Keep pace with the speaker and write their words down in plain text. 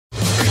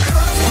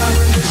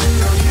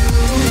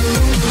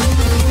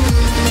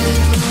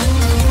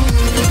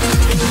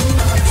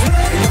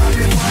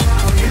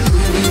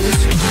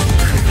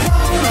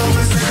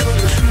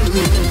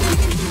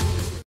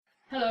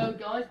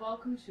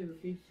to a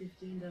FIFA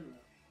 15 demo.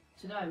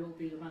 Today we'll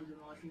be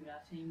randomising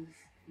our teams,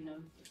 you know.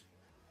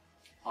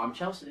 I'm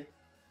Chelsea.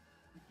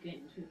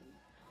 Getting to them.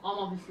 I'm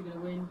obviously going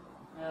to win.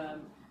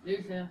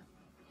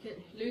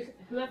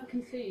 Whoever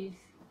concedes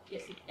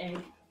gets an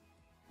egg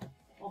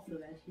off the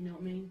red, you know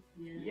what I mean?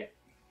 Yeah. Yep.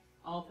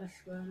 I'll press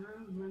square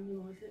around and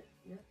randomise it,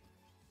 yeah.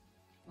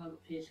 I've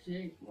got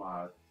PSG.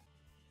 Wow.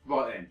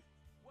 Right then.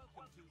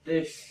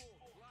 This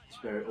is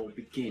where it all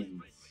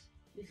begins.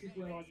 This is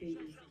where I beat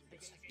you.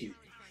 Let's do this.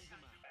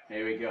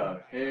 Here we go.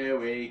 Here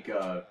we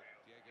go.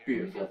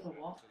 Beautiful. We go for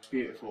what?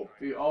 Beautiful.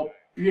 Oh,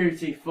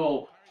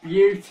 beautiful.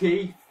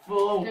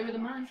 Beautiful. Stay with the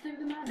man, stay with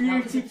the man.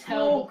 Beautiful. That was a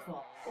terrible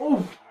cross.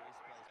 Oh.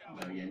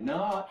 No, you're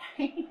not.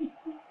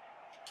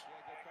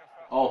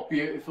 Oh,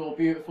 beautiful,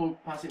 beautiful.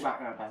 Pass it back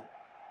now, pass it.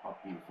 Oh,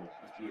 beautiful.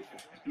 That's beautiful.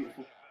 That's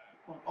beautiful.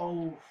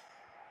 Oh.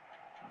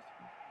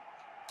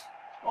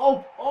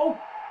 Oh, oh.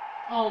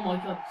 Oh my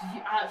god, did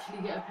you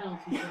actually get a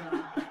penalty for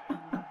that?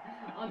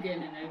 I'm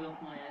getting an egg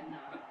off my head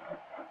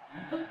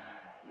now.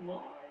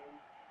 Why?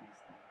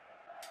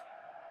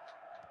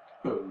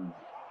 Boom.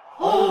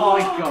 Oh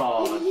my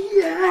god.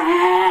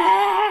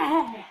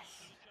 Yes!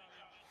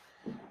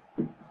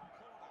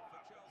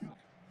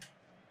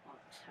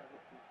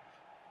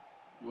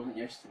 It wasn't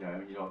yesterday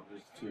when you like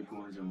there's 2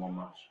 corners in 1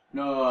 match.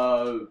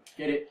 No,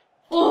 get it.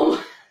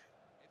 Oh!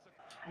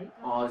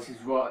 Oh, this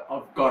is right.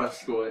 I've got to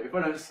score it. If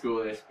I don't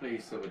score this,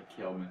 please someone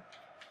kill me.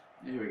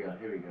 Here we go.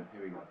 Here we go.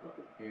 Here we go.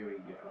 Here we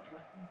go.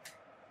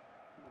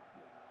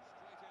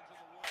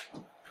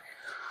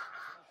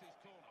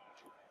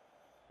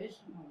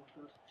 Oh my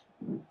god.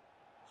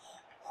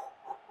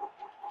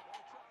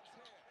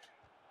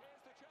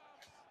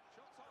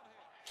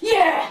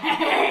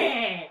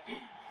 Yeah!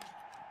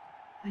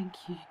 Thank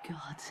you,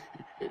 God.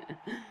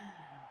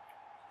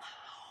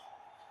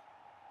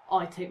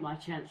 I take my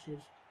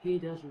chances. He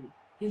doesn't.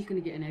 He's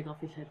gonna get an egg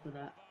off his head for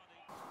that.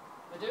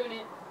 We're doing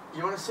it.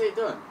 You want to see it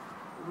done?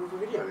 We'll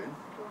have a video in.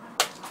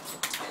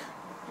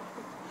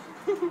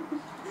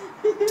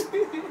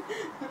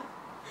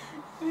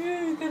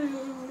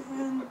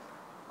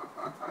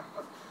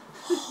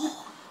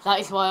 That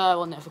is why I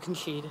will never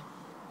concede.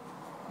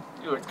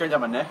 Oh, it's going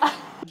down my neck.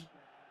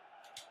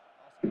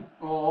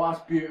 Oh,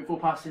 that's beautiful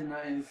passing,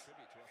 that is.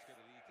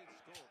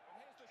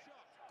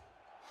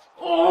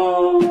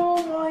 Oh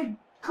my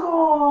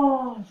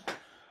god!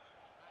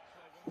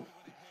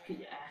 Get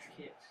your ass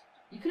kicked.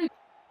 You could have.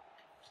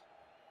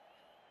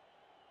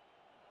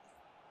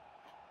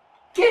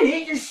 Get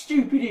it, you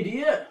stupid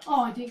idiot!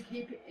 Oh, I didn't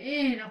keep it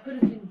in. I could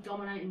have been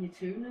dominating you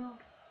too now.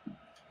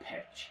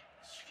 Petch,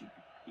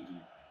 stupid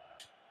idiot.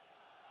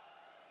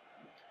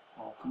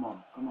 Oh, come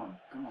on, come on,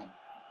 come on.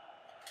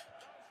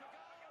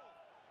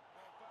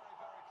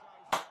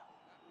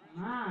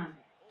 Man,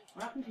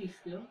 what happened to you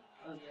still?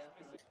 Oh yeah.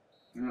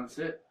 And that's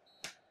it.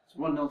 It's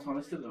 1-0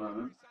 Talis at the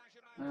moment.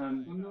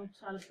 I'm not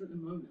Talis at the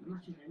moment. The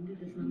match has ended.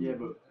 Yeah,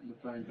 but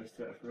we're playing best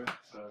out of 3,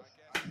 so.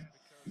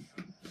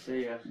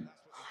 See ya. I'm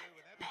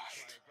the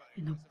best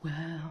in the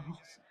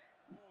world.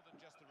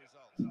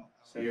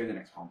 See you in the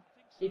next one.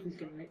 See if he's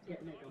going to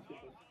get an egg off his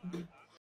head.